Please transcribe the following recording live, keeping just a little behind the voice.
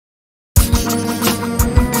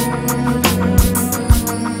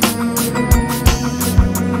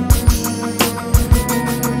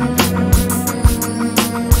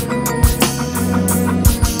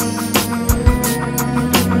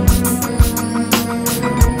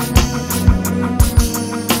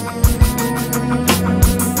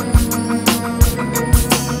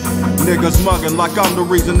Niggas mugging like I'm the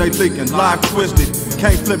reason they leaking. Live twisted,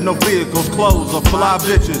 can't flip no vehicles, clothes or fly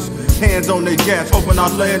bitches. Hands on they gas, hoping I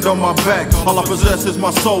land on my back. All I possess is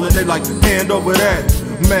my soul and they like, hand over that.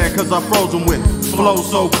 Mad cause I froze them with flow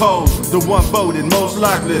so cold. The one voted most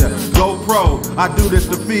likely to go pro. I do this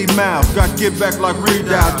to feed mouths, got get back like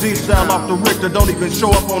readout. G-style off the Richter, don't even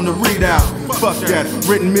show up on the readout. Fuck that,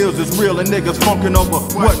 written meals is real and niggas funkin' over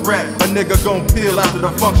what rap. A nigga gon' peel after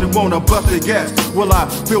the function, wanna bust their gas. Will I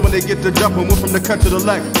feel when they get to dumping? Went from the cut to the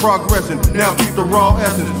leg, progressing. Now keep the raw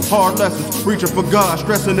essence, hard lessons, reaching for God,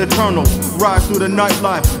 stressing eternal. Rise through the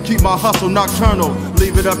nightlife, keep my hustle nocturnal.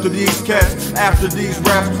 Leave it up to these cats, after these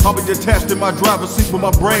raps, I'll be detached in my driver's seat with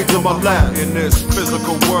my brains in my lap. In this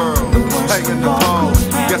physical world, hanging the phone.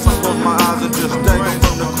 Guess I close my eyes and just dangle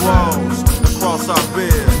from the cross. The cross I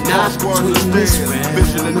bear, lost words and stairs,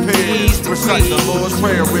 vision impaired. Recite the Lord's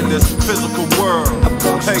Prayer in this physical world,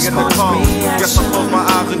 hanging the phone. Guess I close my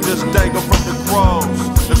eyes and just dangle from the cross.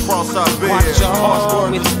 The cross I bear, lost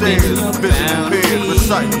words and stairs, vision impaired.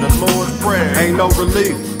 Recite the Lord's Prayer. Ain't no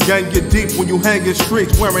relief. Gang get deep when you hanging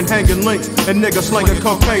streets, wearing hanging links, and niggas slanging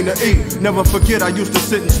cocaine to eat. Never forget I used to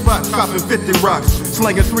sit in spots, copping 50 rocks,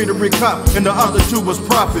 slanging 3 to recop, and the other 2 was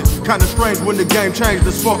profit. Kinda strange when the game changed,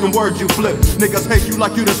 the spoken words you flip. Niggas hate you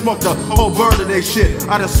like you done smoked a whole bird of they shit.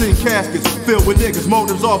 I done seen caskets filled with niggas,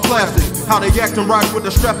 motives all plastic. How they actin' right with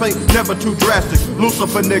the strap ain't never too drastic.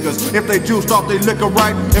 Lucifer niggas, if they juiced off they liquor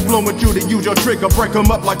right, influence you to use your trigger, break them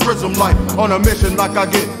up like prism light. On a mission like I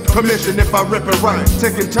get commission if I rip it right.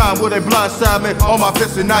 Taking time with a blindside me on my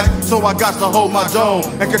busy night. So I got to hold my dome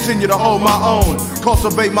and continue to hold my own.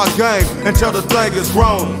 Cultivate my game until the thing is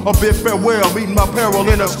grown. A bid farewell, meeting my peril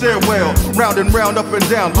in a stairwell. Round and round, up and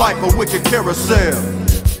down, life a wicked carousel.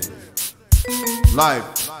 Life,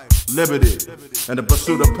 liberty, and the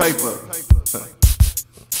pursuit of paper.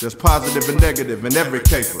 There's positive and negative in every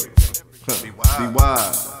caper. Be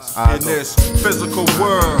wise. In this physical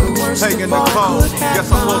world, hanging the clothes.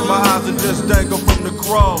 Guess I close my eyes and just dangle from the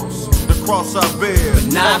cross. The cross I bear,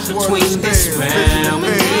 but not between this realm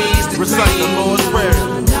and these recite the Lord's Prayer.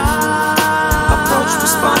 Approach,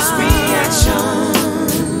 response, reaction.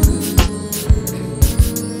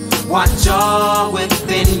 Watch all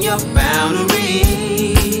within your boundaries.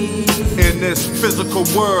 In this physical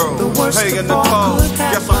world, hanging the clothes.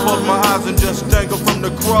 Guess I close my eyes and just dangle from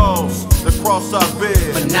the cross. The cross I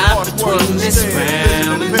bear, but not between this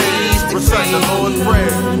realm and these degrees. Recite the Lord's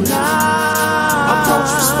Prayer.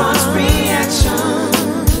 Approach, response, reaction.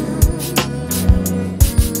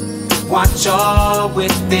 Watch all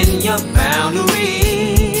within your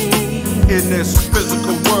boundaries. In this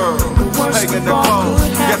physical world, hanging the clothes.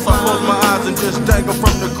 Guess I close my eyes and just dangle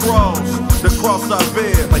from the cross. The cross I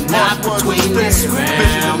bear, but not between this realm